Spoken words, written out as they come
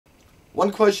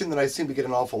One question that I seem to get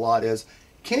an awful lot is,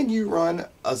 can you run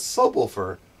a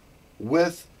subwoofer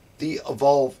with the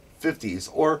Evolve 50s,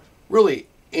 or really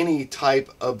any type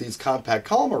of these compact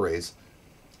column arrays?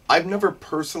 I've never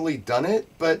personally done it,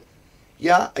 but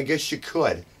yeah, I guess you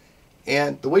could.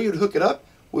 And the way you'd hook it up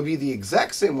would be the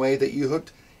exact same way that you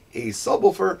hooked a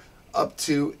subwoofer up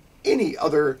to any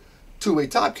other two-way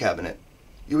top cabinet.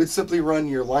 You would simply run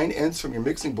your line ends from your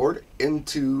mixing board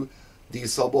into the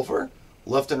subwoofer,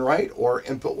 left and right, or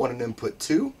input 1 and input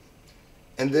 2.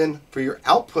 And then for your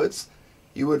outputs,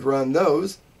 you would run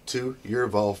those to your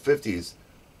Evolve 50s.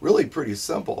 Really pretty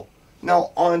simple.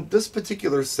 Now on this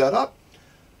particular setup,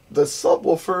 the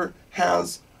subwoofer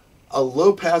has a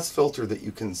low pass filter that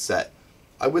you can set.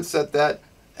 I would set that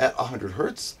at 100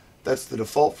 Hertz. That's the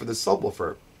default for the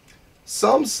subwoofer.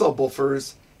 Some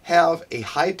subwoofers have a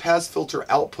high pass filter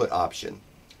output option.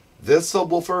 This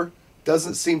subwoofer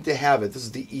doesn't seem to have it. This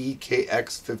is the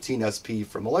EKX15SP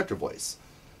from Electro-Voice.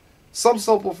 Some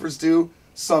subwoofers do,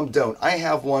 some don't. I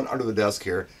have one under the desk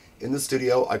here in the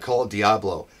studio. I call it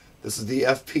Diablo. This is the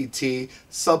FPT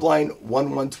Subline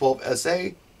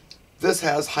 1112SA. This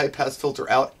has high pass filter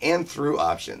out and through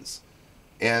options.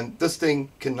 And this thing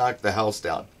can knock the house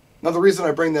down. Now the reason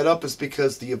I bring that up is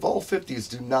because the Evolve 50s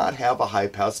do not have a high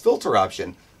pass filter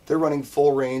option. They're running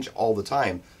full range all the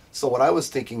time. So what I was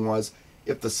thinking was,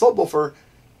 if the subwoofer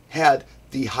had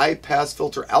the high pass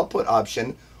filter output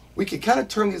option, we could kind of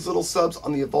turn these little subs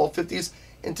on the Evolve 50s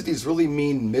into these really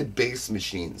mean mid-bass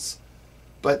machines.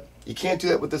 But you can't do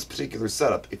that with this particular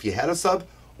setup. If you had a sub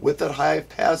with that high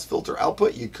pass filter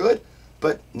output, you could,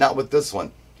 but not with this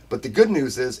one. But the good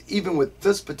news is, even with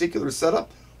this particular setup,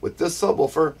 with this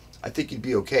subwoofer, I think you'd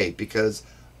be okay, because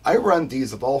I run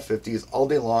these Evolve 50s all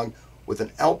day long with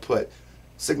an output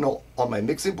signal on my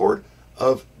mixing board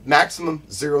of maximum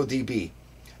 0 dB.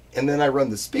 And then I run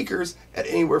the speakers at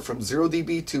anywhere from 0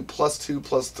 dB to +2,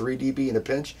 +3 dB in a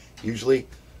pinch. Usually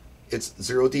it's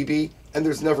 0 dB, and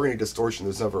there's never any distortion,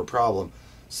 there's never a problem.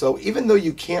 So even though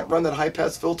you can't run that high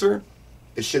pass filter,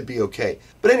 it should be okay.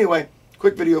 But anyway,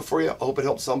 quick video for you. I hope it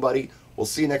helps somebody. We'll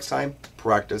see you next time.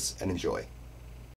 Practice and enjoy.